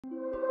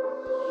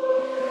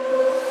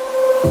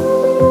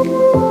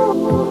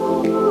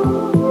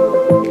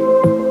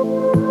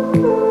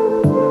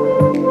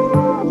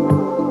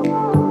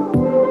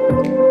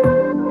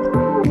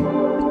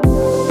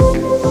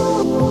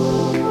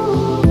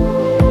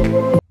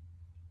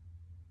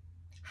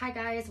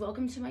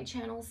Welcome to my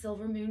channel,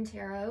 Silver Moon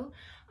Tarot.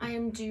 I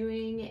am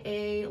doing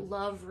a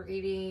love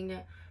reading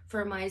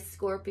for my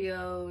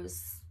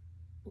Scorpios.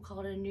 We'll call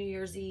it a New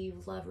Year's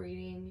Eve love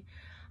reading.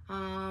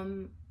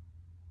 I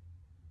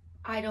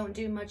don't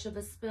do much of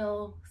a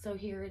spill, so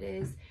here it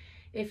is.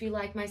 If you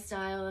like my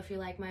style, if you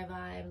like my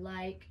vibe,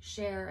 like,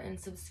 share, and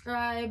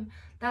subscribe.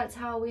 That's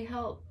how we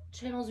help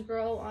channels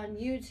grow on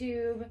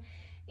YouTube.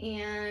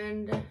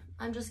 And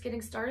I'm just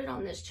getting started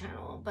on this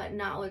channel, but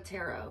not with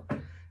tarot.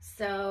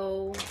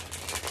 So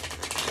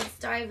let's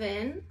dive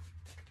in.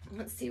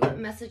 Let's see what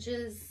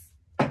messages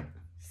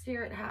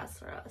Spirit has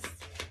for us.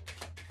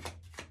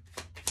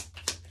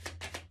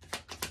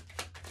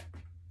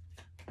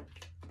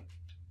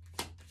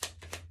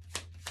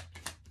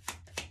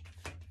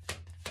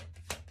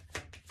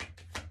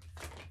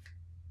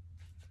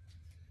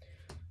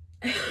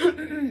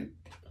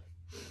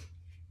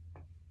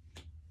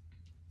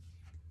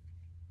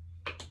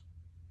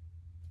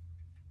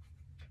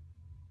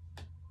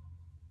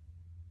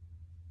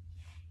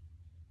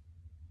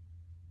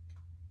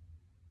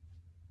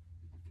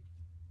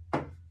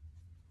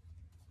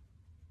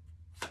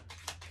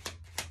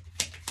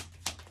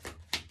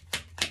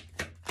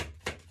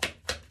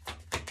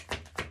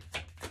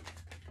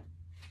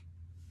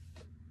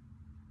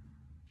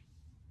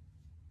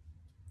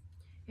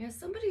 Yeah,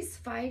 somebody's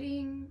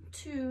fighting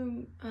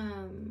to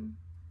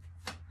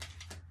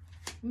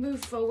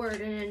move forward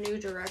in a new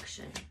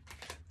direction.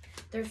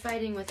 They're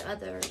fighting with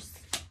others,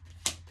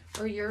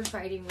 or you're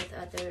fighting with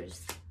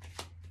others.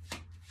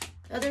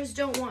 Others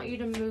don't want you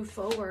to move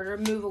forward or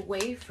move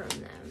away from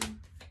them.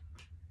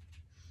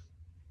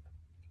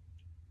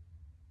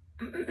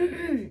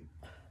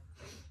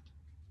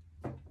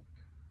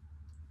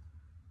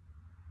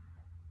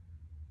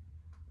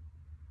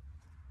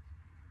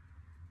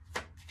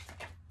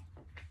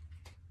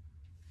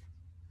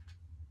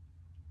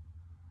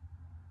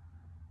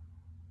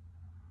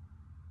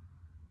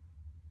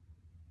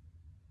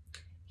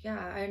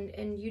 Yeah,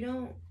 and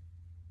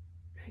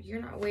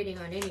you're not waiting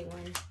on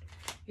anyone.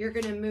 You're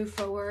going to move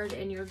forward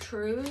in your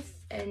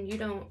truth, and you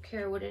don't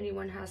care what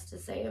anyone has to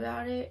say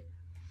about it.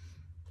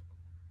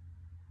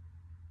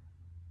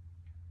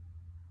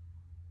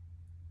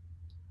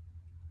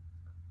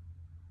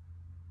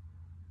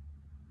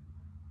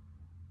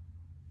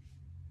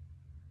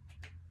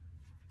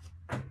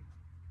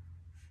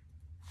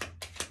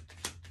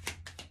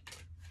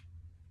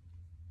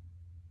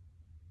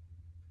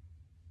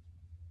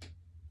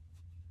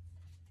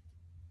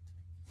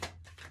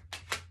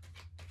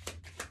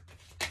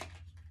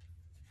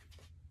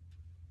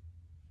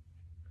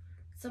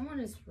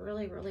 Someone is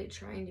really, really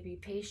trying to be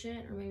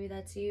patient, or maybe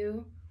that's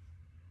you.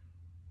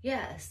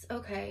 Yes,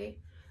 okay.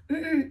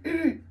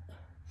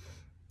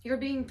 You're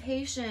being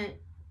patient,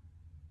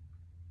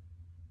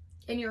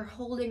 and you're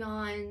holding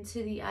on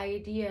to the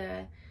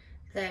idea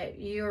that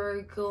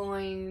you're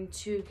going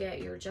to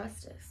get your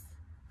justice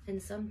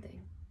in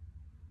something.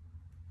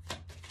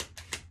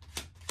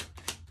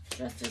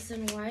 Justice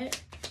in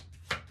what?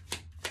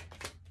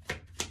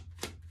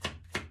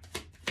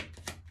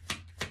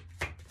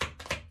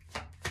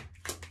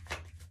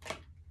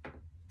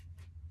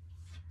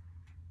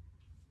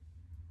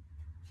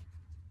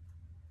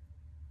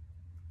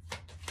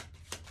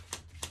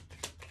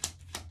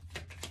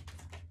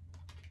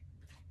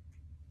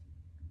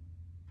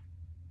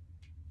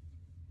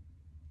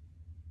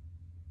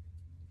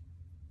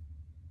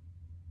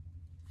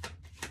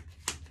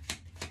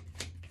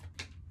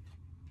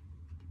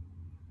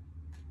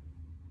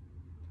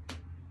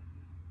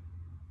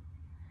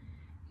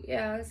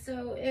 Yeah,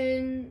 so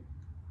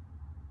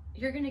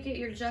you're going to get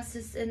your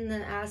justice in the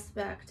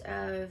aspect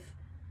of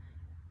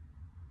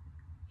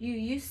you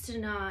used to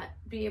not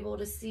be able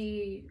to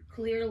see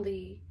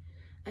clearly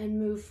and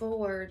move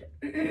forward,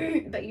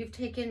 but you've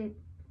taken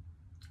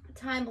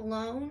time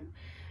alone,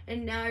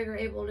 and now you're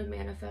able to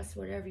manifest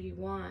whatever you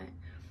want.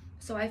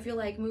 So I feel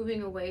like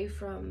moving away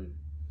from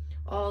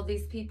all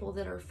these people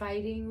that are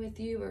fighting with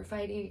you or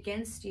fighting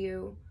against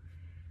you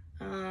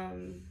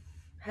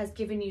has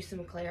given you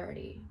some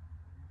clarity.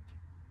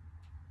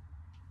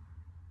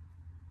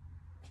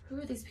 Who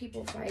are these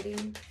people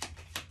fighting?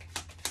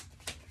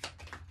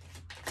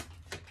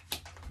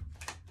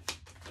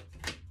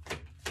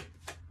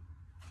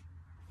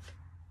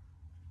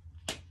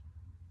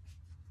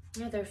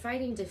 No, they're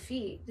fighting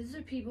defeat. These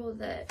are people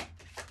that,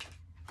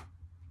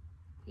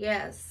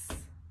 yes,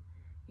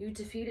 you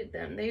defeated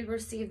them. They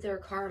received their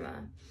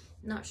karma.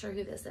 Not sure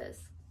who this is.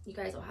 You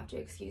guys will have to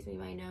excuse me.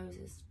 My nose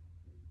is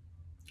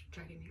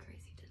driving me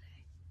crazy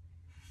today.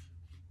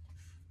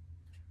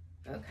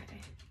 Okay.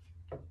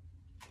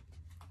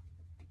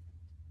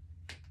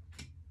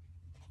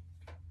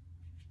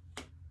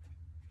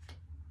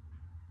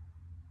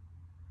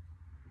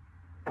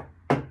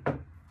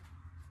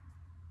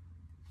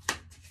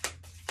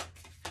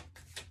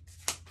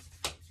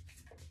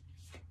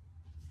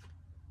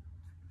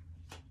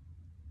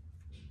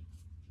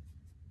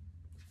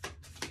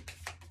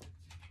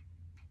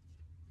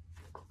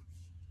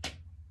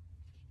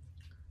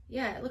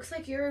 Yeah, it looks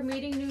like you're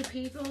meeting new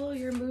people.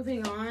 You're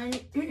moving on.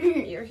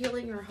 You're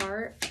healing your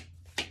heart.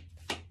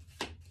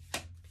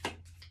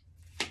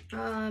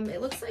 It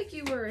looks like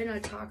you were in a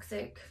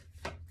toxic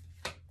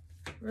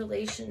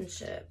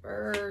relationship,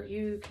 or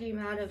you came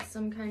out of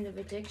some kind of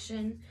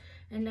addiction,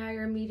 and now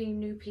you're meeting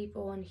new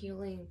people and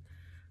healing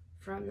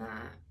from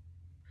that.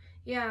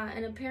 Yeah,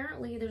 and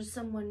apparently there's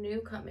someone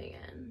new coming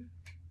in.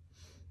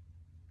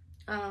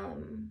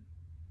 I'm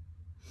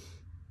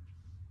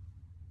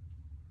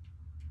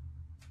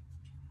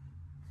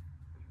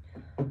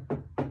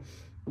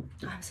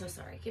so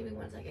sorry. Give me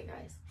 1 second,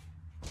 guys.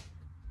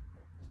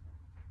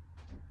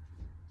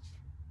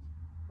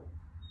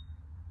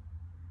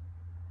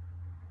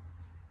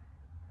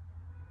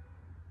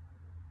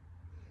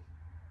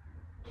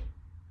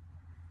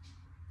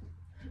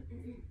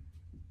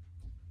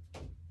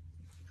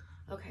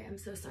 Okay, I'm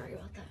so sorry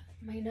about that.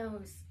 My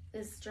nose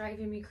is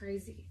driving me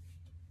crazy.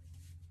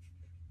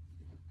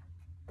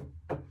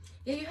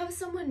 Yeah, you have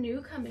someone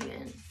new coming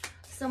in.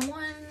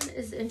 Someone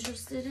is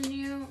interested in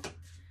you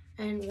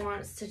and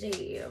wants to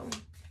date you.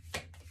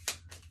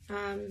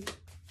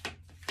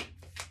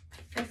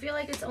 I feel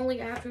like it's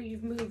only after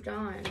you've moved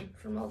on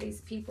from all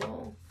these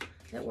people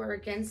that were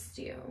against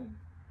you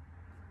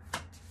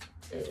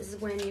is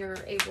when you're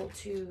able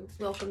to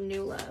welcome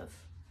new love.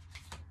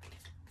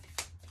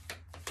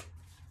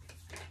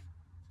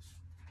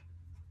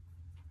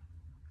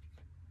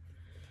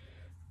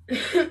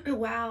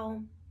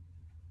 Wow.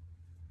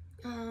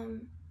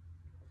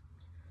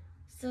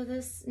 So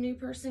this new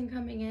person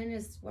coming in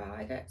is, wow,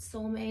 I got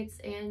soulmates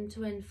and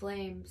twin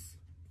flames.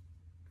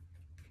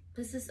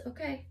 This is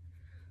okay.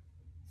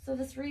 So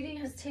this reading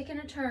has taken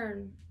a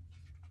turn.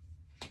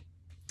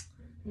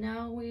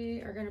 Now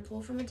we are going to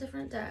pull from a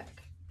different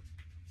deck.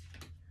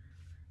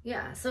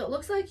 Yeah, so it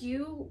looks like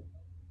you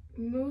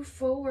move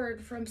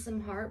forward from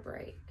some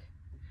heartbreak,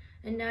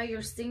 and now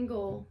you're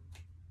single,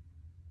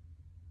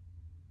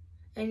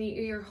 and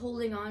you're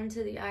holding on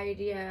to the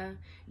idea.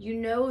 You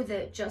know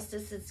that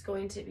justice is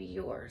going to be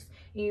yours.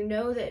 You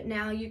know that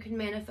now you can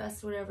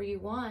manifest whatever you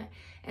want,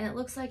 and it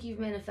looks like you've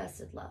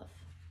manifested love.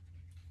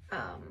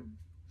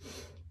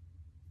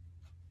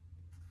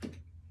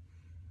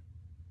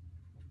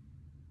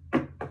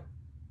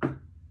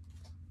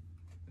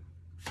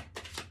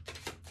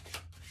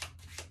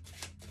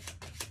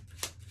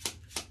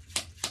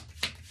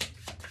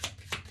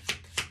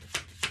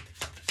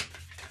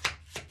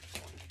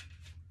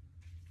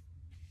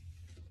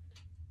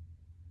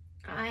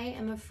 I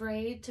am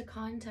afraid to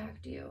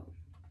contact you.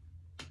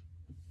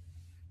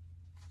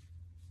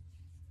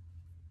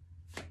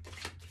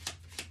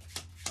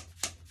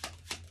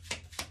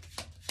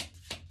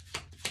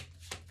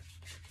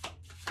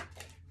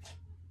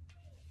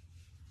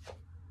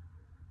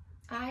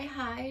 I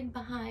hide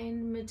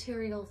behind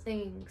material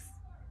things.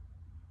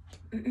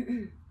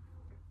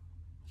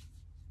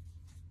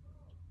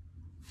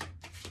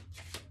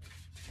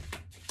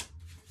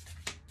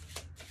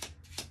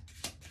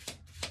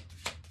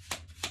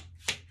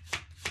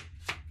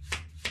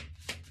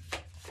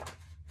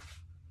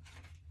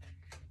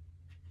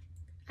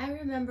 I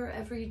remember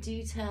every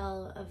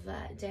detail of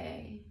that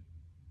day.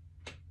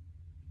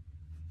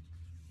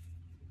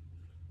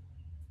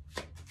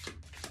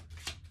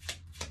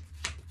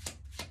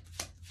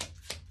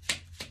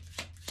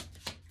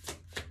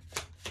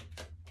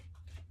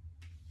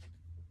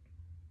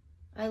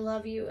 I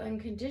love you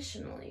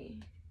unconditionally.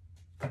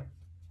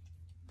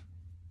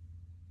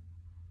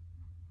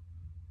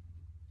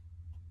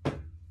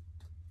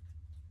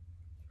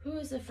 Who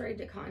is afraid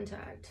to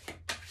contact?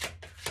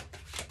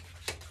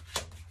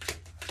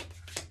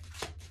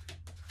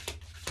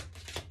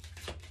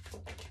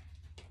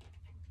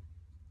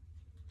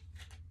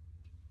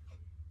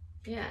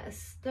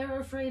 Yes, they're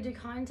afraid to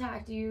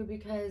contact you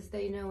because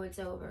they know it's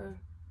over.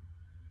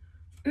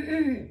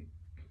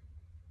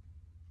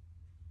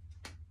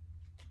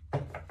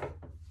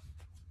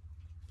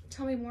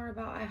 Tell me more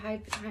about I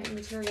hide behind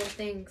material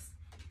things.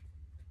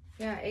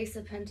 Yeah, Ace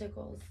of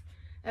Pentacles.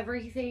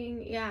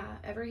 Everything, yeah,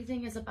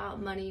 everything is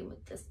about money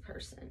with this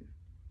person.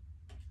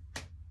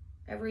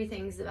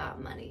 Everything's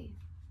about money.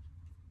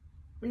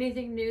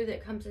 Anything new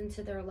that comes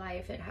into their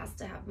life, it has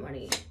to have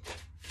money.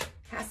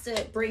 Has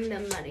to bring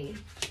them money.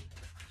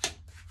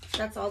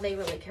 That's all they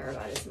really care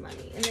about is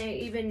money. And they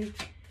even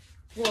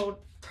will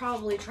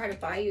probably try to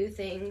buy you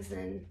things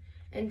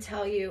and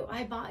tell you,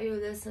 I bought you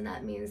this and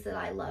that means that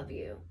I love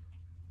you.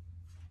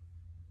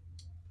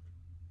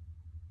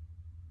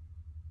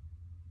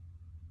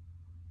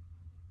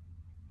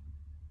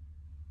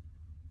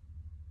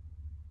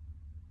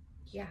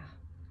 Yeah,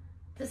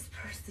 this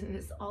person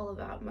is all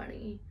about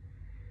money.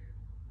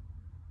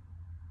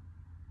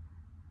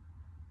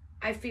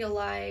 I feel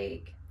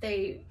like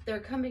they're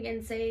coming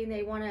in saying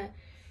they want to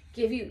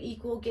give you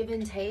equal give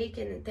and take,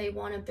 and they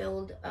want to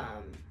build,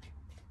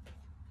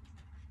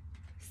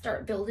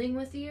 start building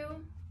with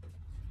you.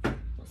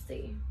 We'll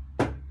see.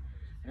 I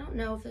don't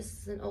know if this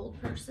is an old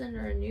person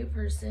or a new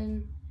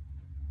person.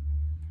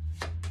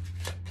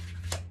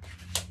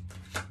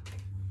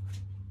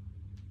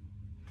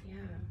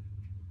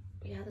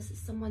 Yeah, this is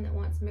someone that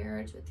wants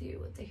marriage with you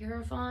with the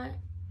Hierophant,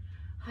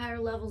 higher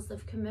levels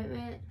of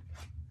commitment.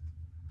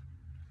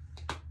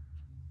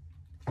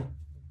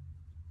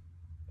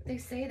 They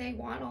say they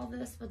want all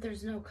this, but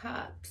there's no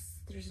cups.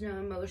 There's no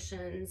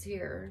emotions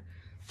here.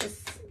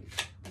 This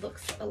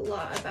looks a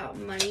lot about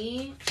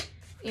money.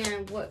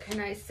 And what can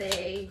I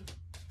say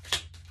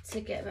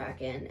to get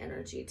back in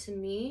energy to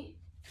me?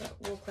 But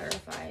we'll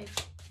clarify.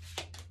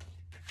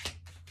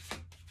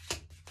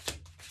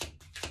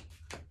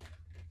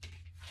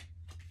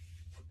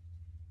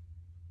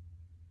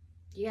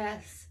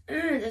 Yes,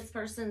 this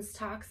person's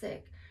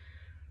toxic.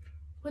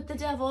 With the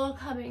Devil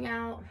coming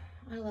out.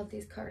 I love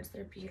these cards.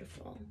 They're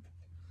beautiful.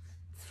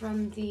 It's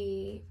from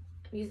the,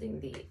 I'm using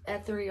the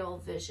Ethereal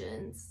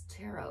Visions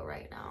Tarot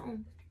right now.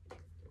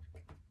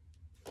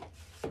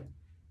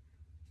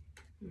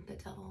 The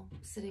Devil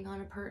sitting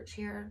on a perch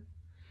here.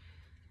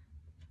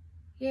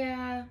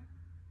 Yeah.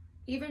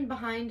 Even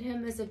behind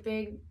him is a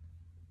big,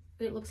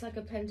 it looks like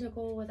a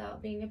pentacle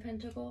without being a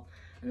pentacle.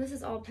 And this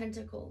is all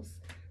pentacles.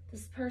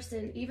 This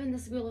person, even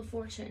this Wheel of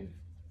Fortune,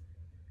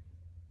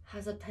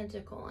 has a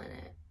pentacle in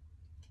it.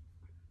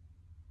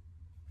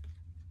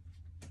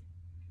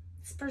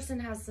 This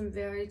person has some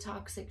very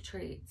toxic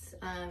traits.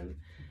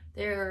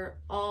 They're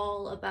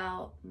all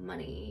about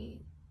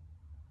money.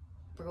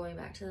 We're going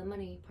back to the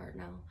money part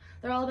now.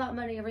 They're all about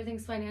money.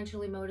 Everything's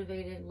financially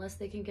motivated. Unless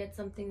they can get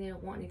something, they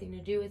don't want anything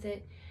to do with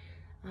it.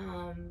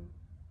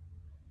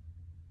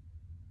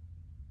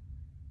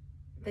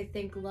 They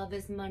think love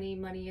is money,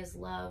 money is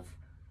love.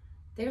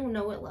 They don't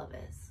know what love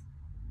is.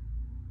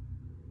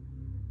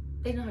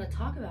 They know how to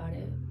talk about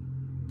it,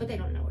 but they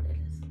don't know what it is.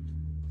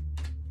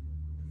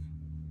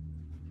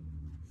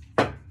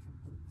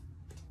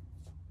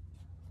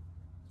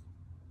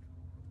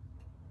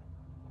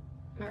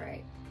 All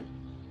right.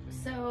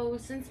 So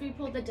since we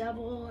pulled the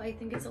Devil, I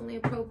think it's only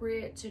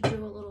appropriate to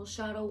do a little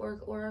shadow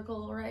work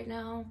oracle right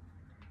now.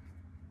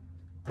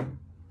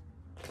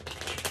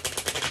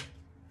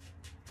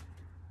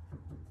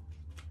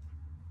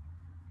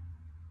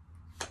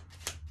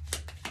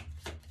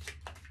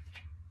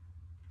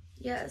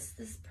 Yes,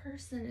 this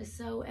person is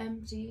so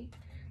empty.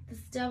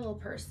 This Devil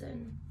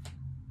person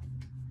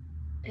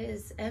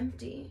is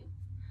empty.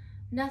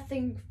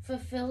 Nothing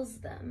fulfills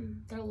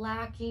them. They're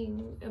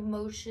lacking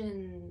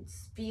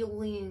emotions,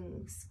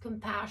 feelings,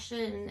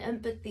 compassion,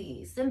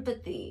 empathy,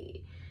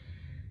 sympathy.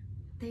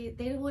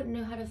 They wouldn't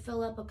know how to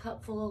fill up a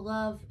cup full of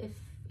love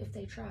if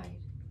they tried.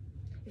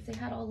 If they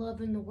had all love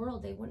in the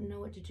world, they wouldn't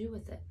know what to do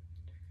with it.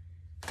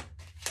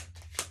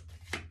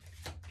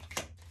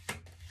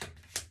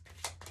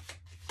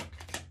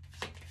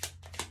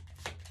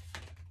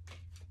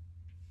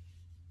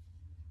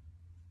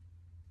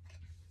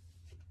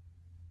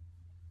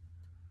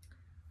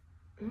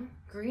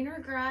 Greener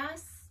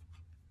grass.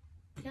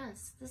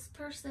 Yes, this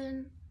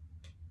person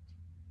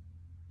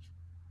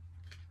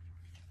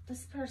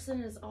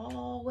is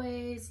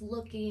always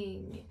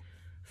looking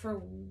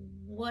for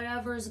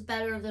whatever's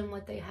better than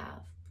what they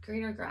have.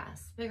 Greener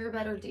grass, bigger,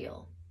 better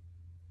deal.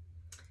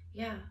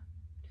 Yeah.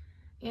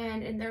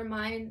 And in their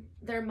mind,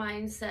 their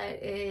mindset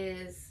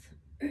is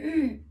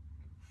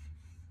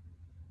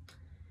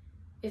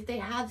if they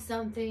have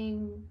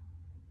something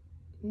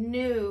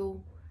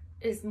new,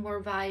 is more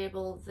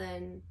valuable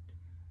than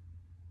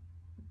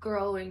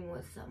growing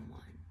with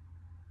someone.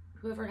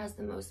 Whoever has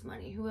the most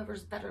money,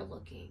 whoever's better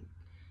looking.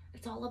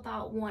 It's all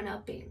about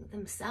one-upping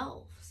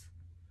themselves.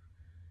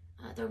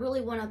 They're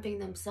really one-upping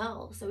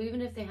themselves. So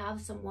even if they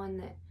have someone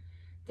that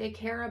they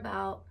care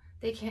about,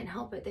 they can't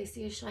help it. They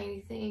see a shiny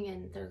thing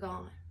and they're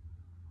gone.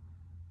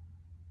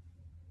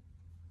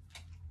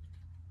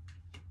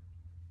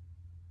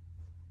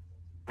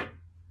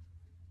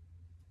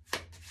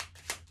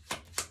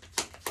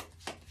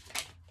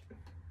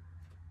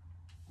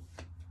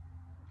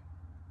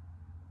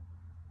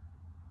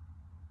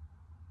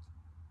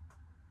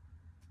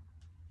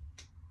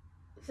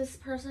 This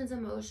person's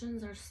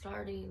emotions are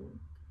starting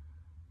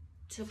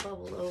to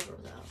bubble over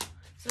though.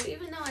 So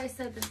even though I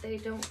said that they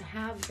don't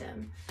have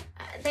them,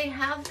 they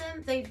have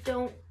them, they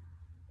don't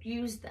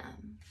use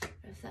them,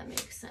 if that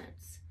makes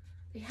sense.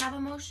 They have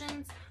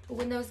emotions, but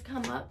when those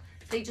come up,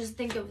 they just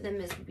think of them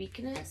as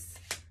weakness,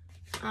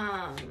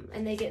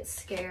 and they get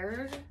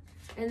scared,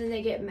 and then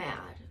they get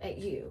mad at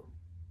you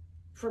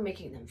for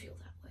making them feel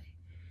that way.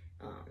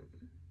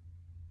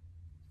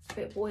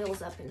 It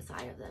boils up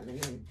inside of them, and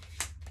then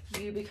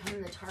you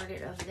become the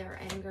target of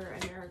their anger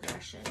and their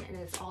aggression, and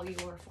it's all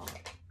your fault.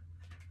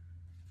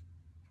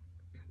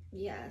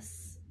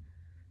 Yes.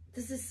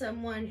 This is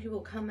someone who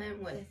will come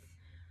in with,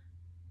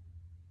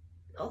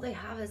 all they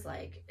have is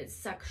like, it's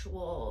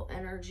sexual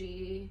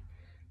energy,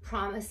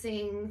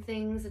 promising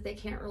things that they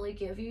can't really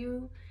give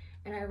you.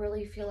 And I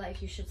really feel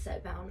like you should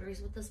set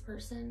boundaries with this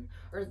person,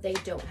 or they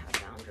don't have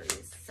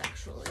boundaries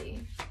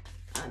sexually,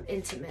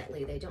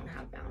 intimately, they don't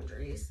have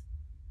boundaries.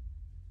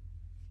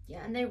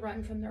 Yeah, and they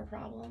run from their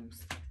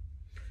problems.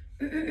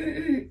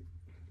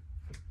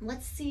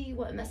 Let's see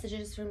what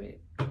messages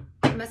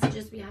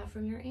we have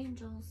from your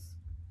angels.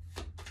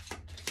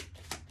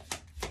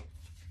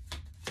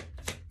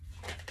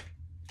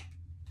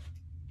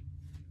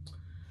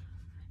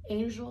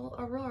 Angel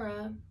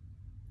Aurora,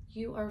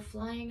 you are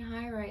flying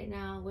high right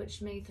now,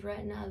 which may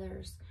threaten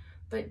others,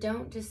 but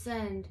don't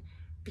descend,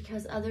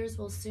 because others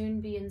will soon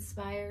be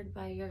inspired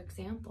by your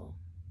example.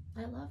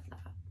 I love that.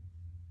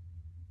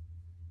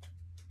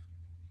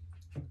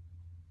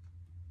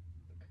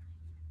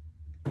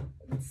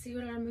 Let's see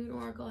what our Moon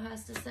Oracle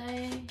has to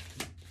say.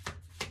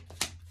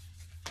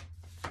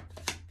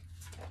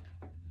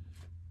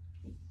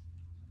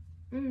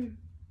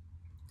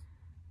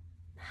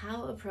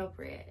 How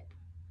appropriate.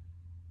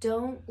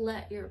 Don't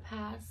let your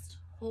past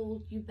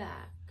hold you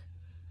back.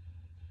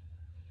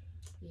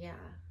 Yeah.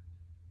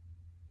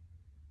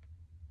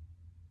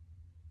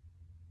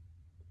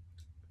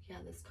 Yeah,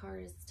 this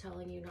card is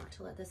telling you not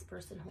to let this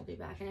person hold you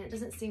back. And it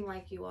doesn't seem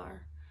like you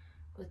are.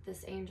 With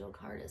this angel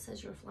card, it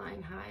says you're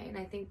flying high. And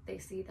I think they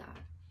see that.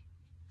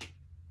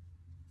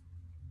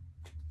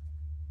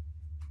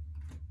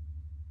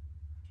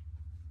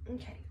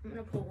 Okay, I'm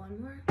going to pull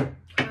one more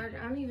card.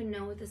 I don't even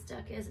know what this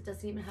deck is. It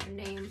doesn't even have a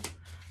name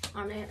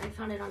on it. I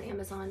found it on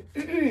Amazon.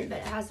 But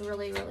it has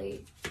really,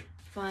 really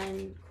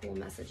fun, cool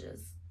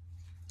messages.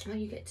 Oh,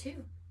 you get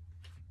two.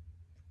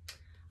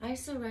 I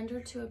surrender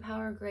to a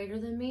power greater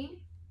than me.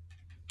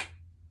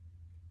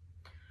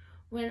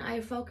 When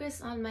I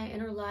focus on my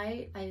inner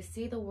light, I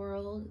see the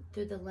world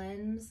through the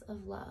lens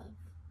of love.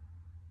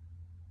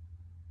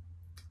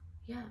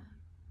 Yeah.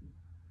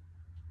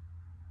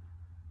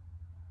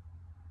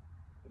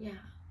 Yeah.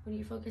 When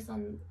you focus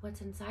on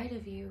what's inside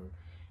of you,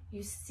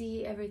 you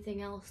see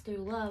everything else through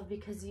love,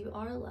 because you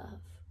are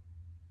love.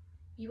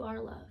 You are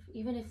love,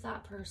 even if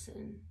that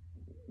person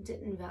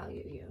didn't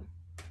value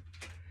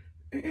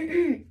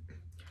you.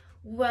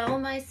 Well,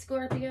 my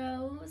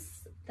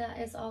Scorpios, that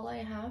is all I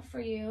have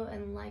for you.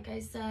 And like I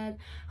said,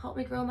 help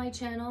me grow my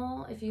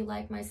channel. If you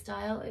like my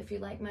style, if you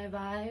like my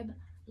vibe,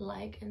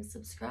 like and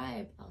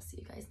subscribe. I'll see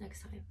you guys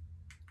next time.